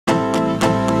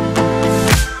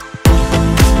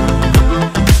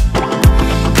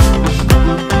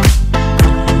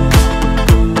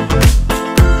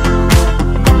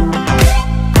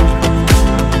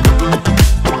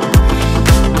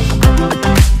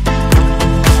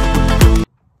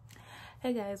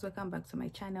Hi guys, welcome back to my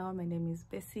channel. My name is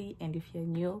Bessie, and if you're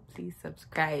new, please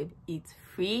subscribe. It's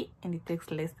free and it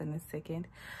takes less than a second.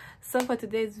 So for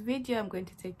today's video, I'm going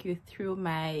to take you through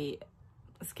my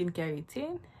skincare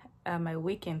routine, my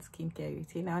weekend skincare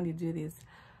routine. I only do this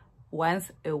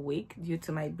once a week due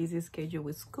to my busy schedule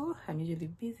with school. I'm usually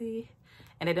busy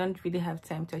and I don't really have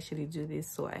time to actually do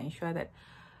this, so I ensure that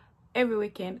every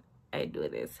weekend I do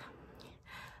this.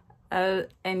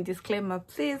 And disclaimer,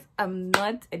 please, I'm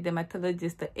not a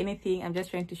dermatologist or anything. I'm just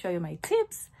trying to show you my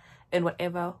tips and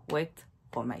whatever worked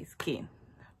for my skin.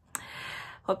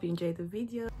 Hope you enjoyed the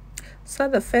video. So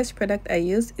the first product I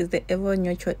use is the Avon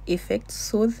Neutral Effect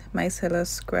Soothe Micellar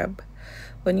Scrub.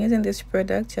 When using this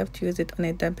product, you have to use it on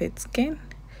a dampened skin.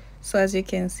 So as you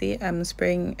can see, I'm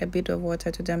spraying a bit of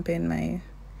water to dampen my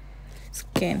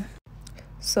skin.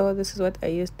 So this is what I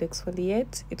use to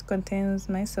exfoliate. It contains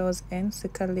micelles and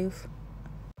cica leaf.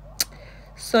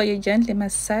 So you gently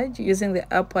massage using the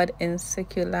upward and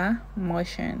circular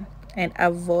motion and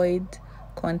avoid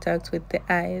contact with the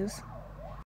eyes.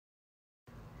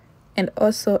 And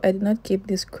also, I did not keep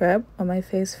this scrub on my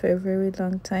face for a very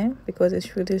long time because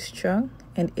it's really strong,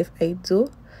 and if I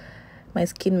do, my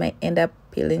skin might end up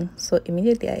peeling. So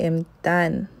immediately I am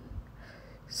done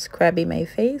scrubbing my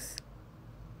face,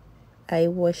 I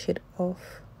wash it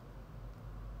off.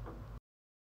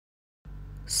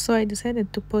 So I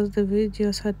decided to pause the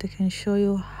video so that I can show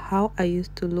you how I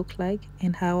used to look like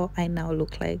and how I now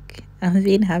look like. I'm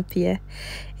being happier.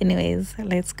 Anyways,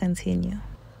 let's continue.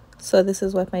 So this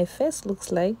is what my face looks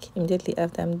like immediately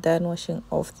after I'm done washing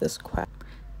off the scrub.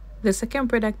 The second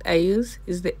product I use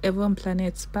is the Avon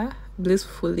Planet Spa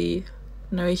Blissfully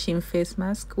Nourishing Face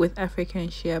Mask with African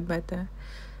Shea Butter.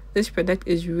 This product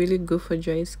is really good for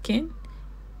dry skin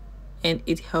and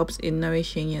it helps in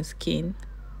nourishing your skin.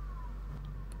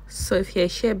 So if you're a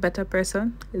shea butter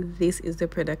person, this is the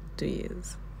product to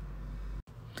use.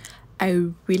 I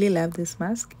really love this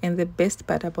mask, and the best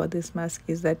part about this mask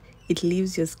is that it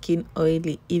leaves your skin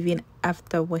oily even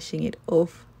after washing it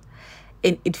off,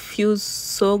 and it feels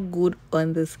so good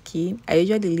on the skin. I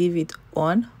usually leave it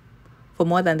on for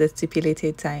more than the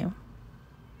stipulated time.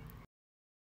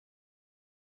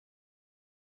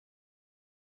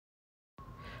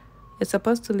 You're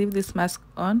supposed to leave this mask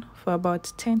on for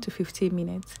about 10 to 15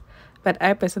 minutes, but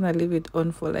I personally leave it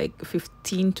on for like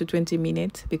 15 to 20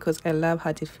 minutes because I love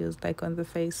how it feels like on the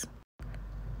face.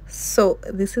 So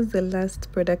this is the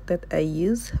last product that I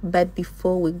use, but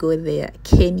before we go there,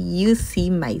 can you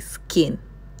see my skin?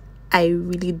 I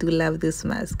really do love this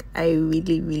mask. I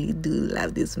really do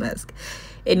love this mask.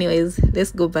 Anyways,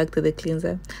 let's go back to the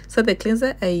cleanser. So the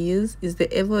cleanser I use is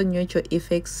the Avon Neutral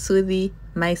Effect Soothe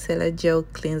Micellar Gel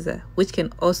Cleanser, which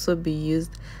can also be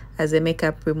used as a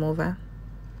makeup remover.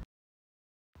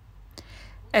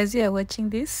 As you are watching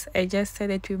this, I just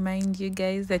decided to remind you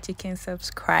guys that you can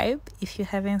subscribe. If you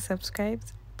haven't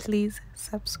subscribed, please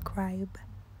subscribe.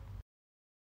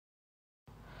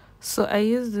 So I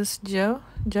use this gel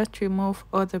just to remove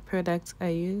all the products I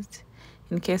used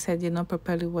in case I did not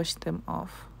properly wash them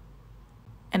off.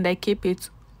 And I keep it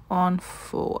on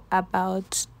for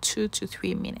about 2 to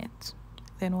 3 minutes,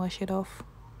 then wash it off.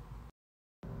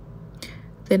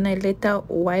 Then I later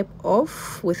wipe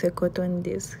off with a cotton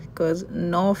disc because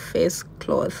no face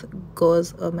cloth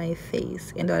goes on my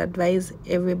face, and I advise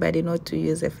everybody not to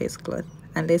use a face cloth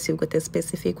unless you've got a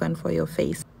specific one for your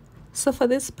face. So for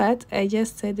this part, I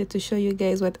just decided to show you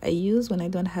guys what I use when I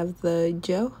don't have the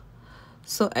gel.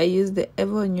 So I use the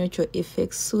Avon Neutral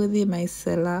Effect Soothe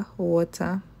Micellar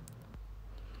Water.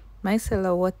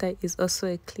 Micellar water is also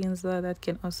a cleanser that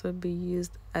can also be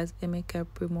used as a makeup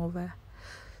remover.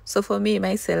 So for me,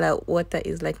 micellar water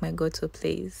is like my go-to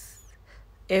place.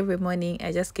 Every morning,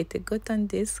 I just get a cotton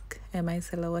disc and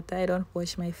micellar water. I don't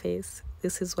wash my face.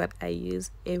 This is what I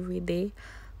use every day.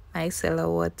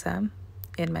 Micellar water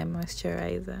and my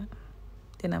moisturizer.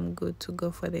 Then I'm good to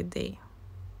go for the day.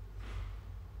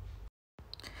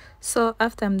 So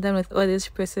after I'm done with all these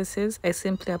processes, I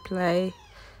simply apply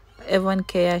Avon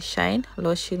Care Shine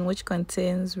Lotion, which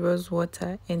contains rose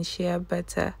water and shea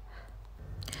butter.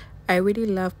 I really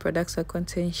love products that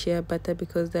contain shea butter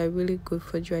because they're really good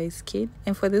for dry skin.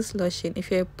 And for this lotion,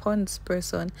 if you're a Pond's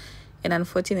person and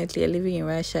unfortunately you're living in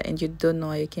Russia and you don't know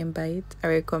where you can buy it, I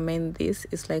recommend this.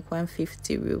 It's like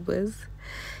 150 rubles.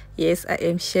 Yes, I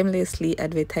am shamelessly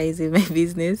advertising my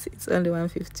business. It's only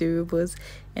 150 rubles,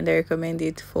 and I recommend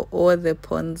it for all the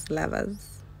Pond's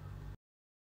lovers.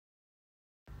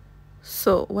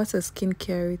 So what's a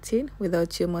skincare routine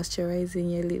without you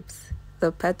moisturizing your lips?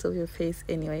 The part of your face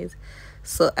anyways.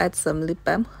 So add some lip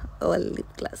balm or lip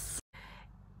gloss.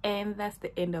 And that's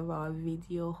the end of our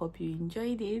video. Hope you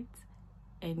enjoyed it.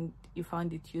 and you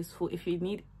found it useful. If you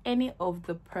need any of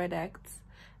the products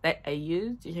that I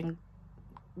used, you can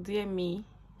DM me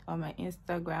on my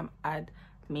Instagram at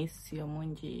Miss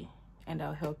Yomunji, and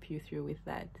I'll help you through with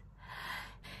that.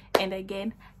 And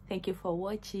again, thank you for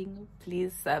watching.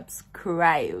 Please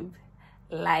subscribe,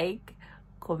 like,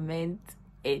 comment,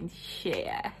 and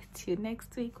share. Till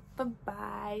next week. Bye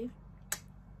bye.